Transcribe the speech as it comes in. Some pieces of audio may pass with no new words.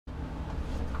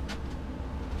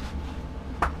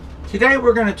Today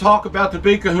we're going to talk about the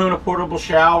Big Kahuna portable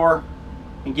shower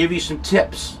and give you some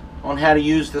tips on how to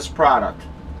use this product.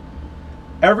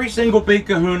 Every single Big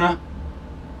Kahuna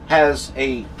has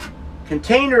a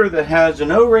container that has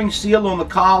an O-ring seal on the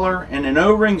collar and an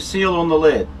O-ring seal on the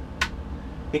lid.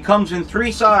 It comes in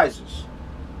three sizes: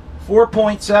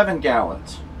 4.7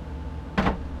 gallons,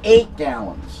 8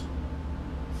 gallons,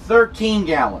 13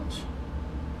 gallons.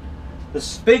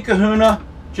 This Big Kahuna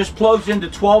just plugs into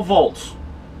 12 volts.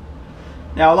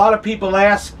 Now, a lot of people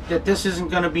ask that this isn't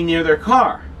going to be near their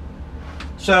car.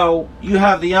 So you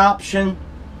have the option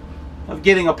of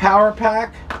getting a power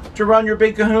pack to run your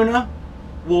Big Kahuna,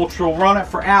 which will run it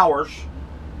for hours,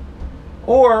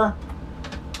 or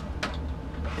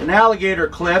an alligator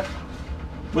clip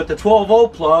with the 12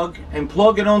 volt plug and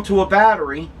plug it onto a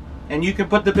battery, and you can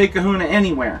put the Big Kahuna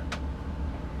anywhere.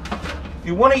 If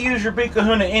you want to use your Big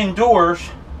Kahuna indoors,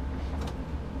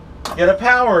 get a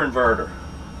power inverter.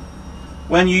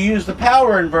 When you use the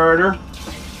power inverter,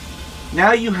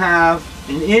 now you have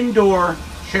an indoor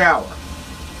shower.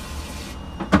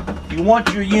 If you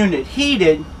want your unit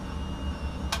heated,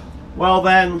 well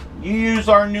then you use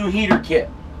our new heater kit.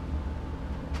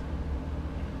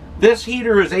 This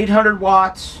heater is 800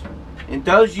 watts and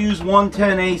does use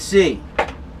 110 AC.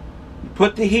 You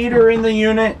put the heater in the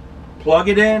unit, plug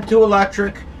it into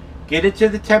electric, get it to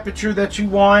the temperature that you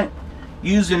want,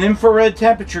 use an infrared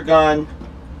temperature gun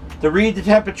to read the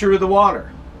temperature of the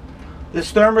water.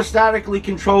 This thermostatically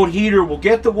controlled heater will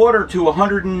get the water to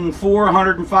 104,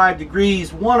 105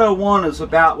 degrees. 101 is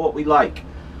about what we like.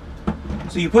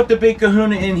 So you put the Big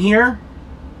Kahuna in here,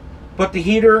 put the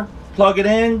heater, plug it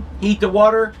in, heat the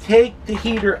water, take the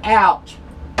heater out,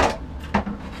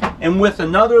 and with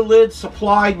another lid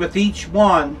supplied with each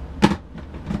one,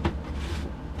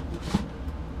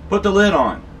 put the lid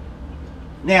on.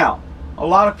 Now, a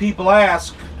lot of people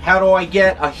ask, how do I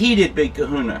get a heated Big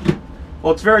Kahuna?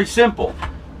 Well, it's very simple.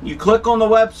 You click on the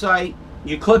website,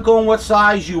 you click on what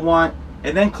size you want,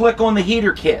 and then click on the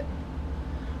heater kit.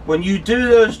 When you do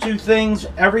those two things,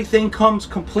 everything comes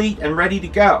complete and ready to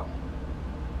go.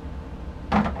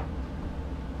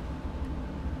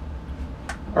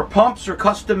 Our pumps are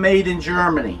custom made in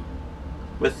Germany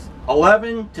with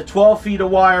 11 to 12 feet of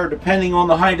wire depending on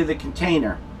the height of the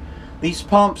container. These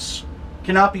pumps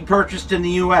cannot be purchased in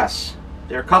the US.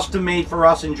 They're custom made for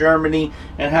us in Germany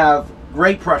and have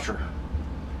great pressure.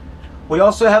 We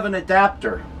also have an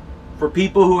adapter for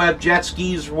people who have jet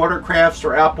skis, watercrafts,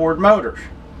 or outboard motors.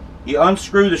 You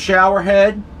unscrew the shower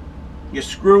head, you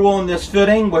screw on this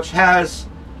fitting which has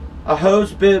a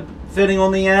hose bib fitting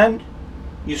on the end,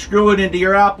 you screw it into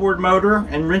your outboard motor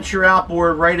and rinse your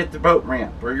outboard right at the boat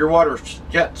ramp or your water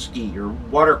jet ski or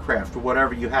watercraft or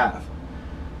whatever you have.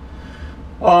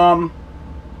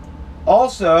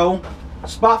 Also,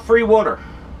 spot-free water.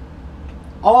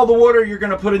 All the water you're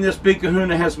going to put in this Big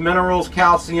Kahuna has minerals,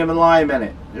 calcium, and lime in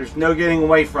it. There's no getting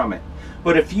away from it.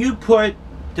 But if you put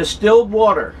distilled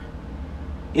water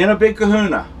in a Big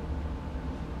Kahuna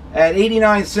at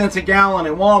 89 cents a gallon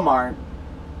at Walmart,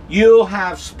 you'll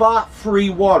have spot-free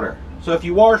water. So if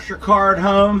you wash your car at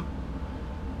home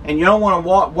and you don't want to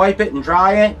wipe it and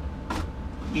dry it,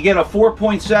 you get a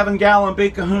 4.7 gallon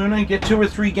Big Kahuna, get 2 or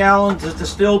 3 gallons of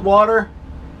distilled water.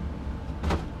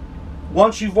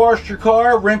 Once you've washed your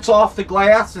car, rinse off the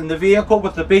glass in the vehicle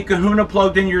with the Big Kahuna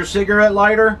plugged in your cigarette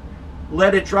lighter.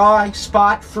 Let it dry,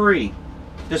 spot free.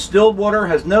 Distilled water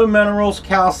has no minerals,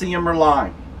 calcium, or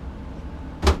lime.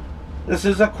 This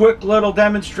is a quick little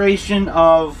demonstration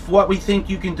of what we think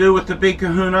you can do with the Big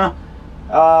Kahuna.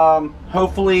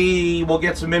 Hopefully we'll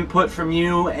get some input from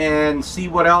you and see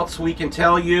what else we can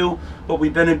tell you. But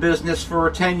we've been in business for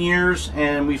 10 years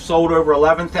and we've sold over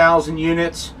 11,000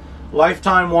 units.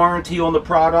 Lifetime warranty on the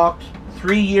product,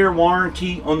 3-year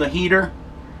warranty on the heater.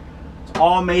 It's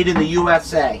all made in the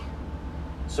USA.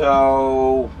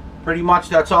 So pretty much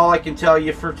that's all I can tell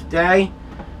you for today.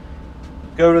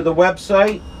 Go to the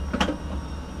website,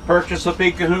 purchase a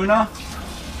Big Kahuna,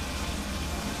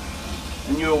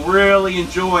 and you'll really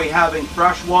enjoy having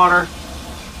fresh water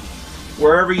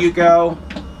wherever you go,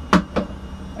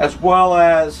 as well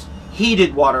as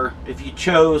heated water if you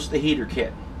chose the heater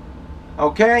kit.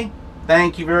 Okay,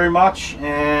 thank you very much,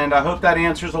 and I hope that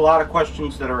answers a lot of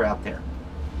questions that are out there.